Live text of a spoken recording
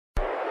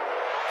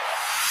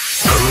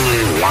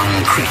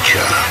one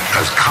creature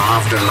has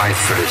carved a life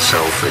for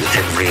itself in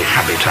every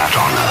habitat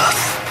on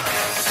Earth.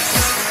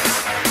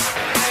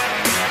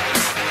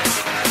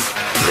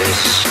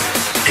 This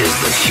is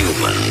the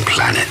human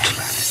planet.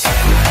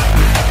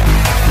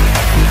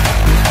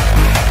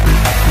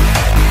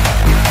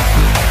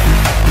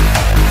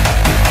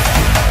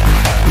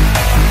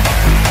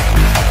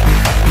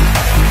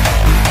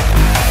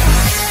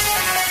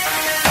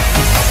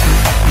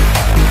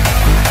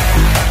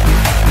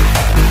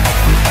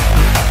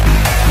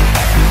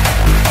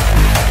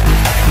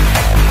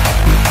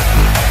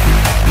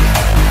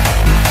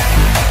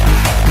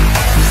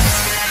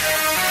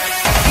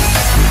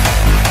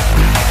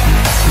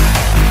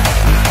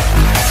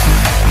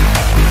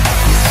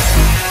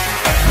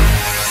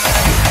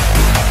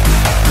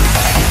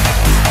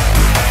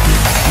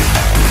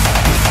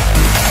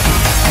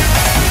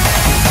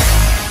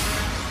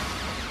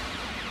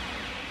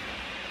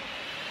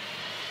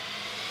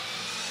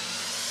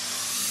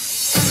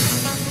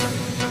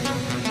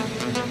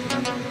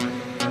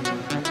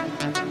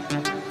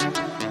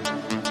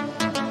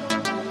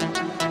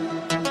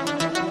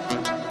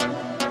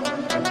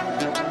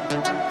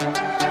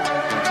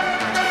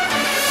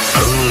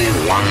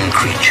 One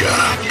creature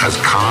has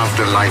carved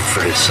a life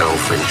for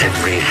itself in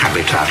every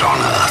habitat on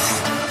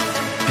Earth.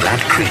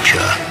 That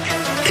creature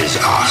is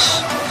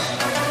us.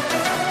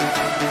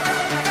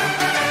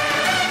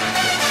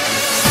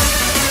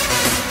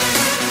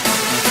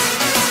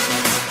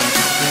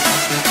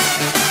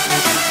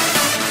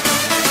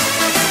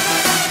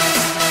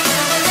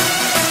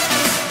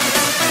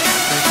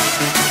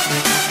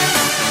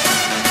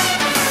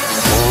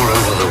 All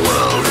over the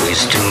world, we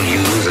still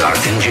use our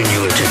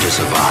ingenuity to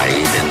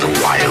survive in the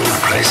wild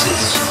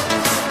places,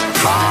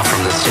 far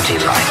from the city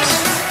lights,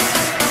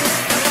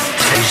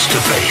 face to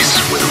face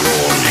with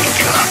raw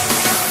nature.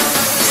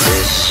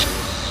 This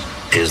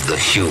is the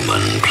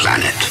human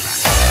planet.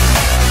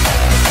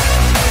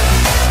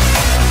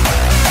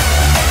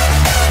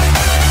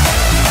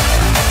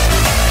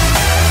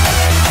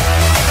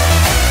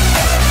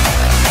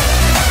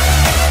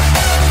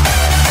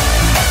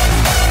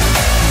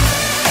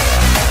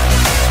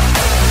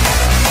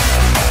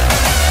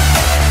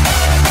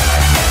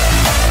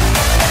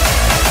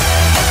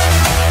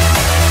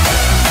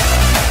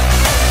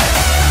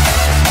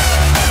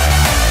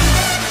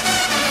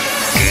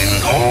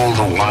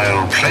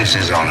 Wild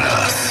places on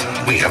Earth,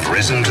 we have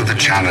risen to the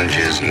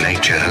challenges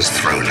nature has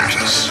thrown at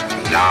us.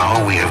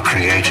 Now we have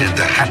created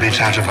the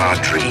habitat of our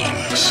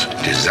dreams,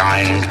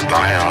 designed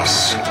by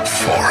us,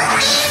 for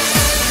us.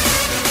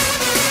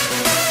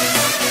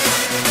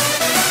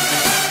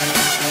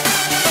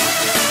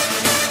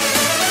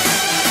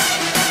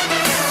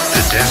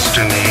 The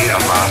destiny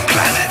of our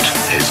planet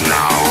is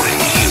now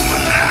in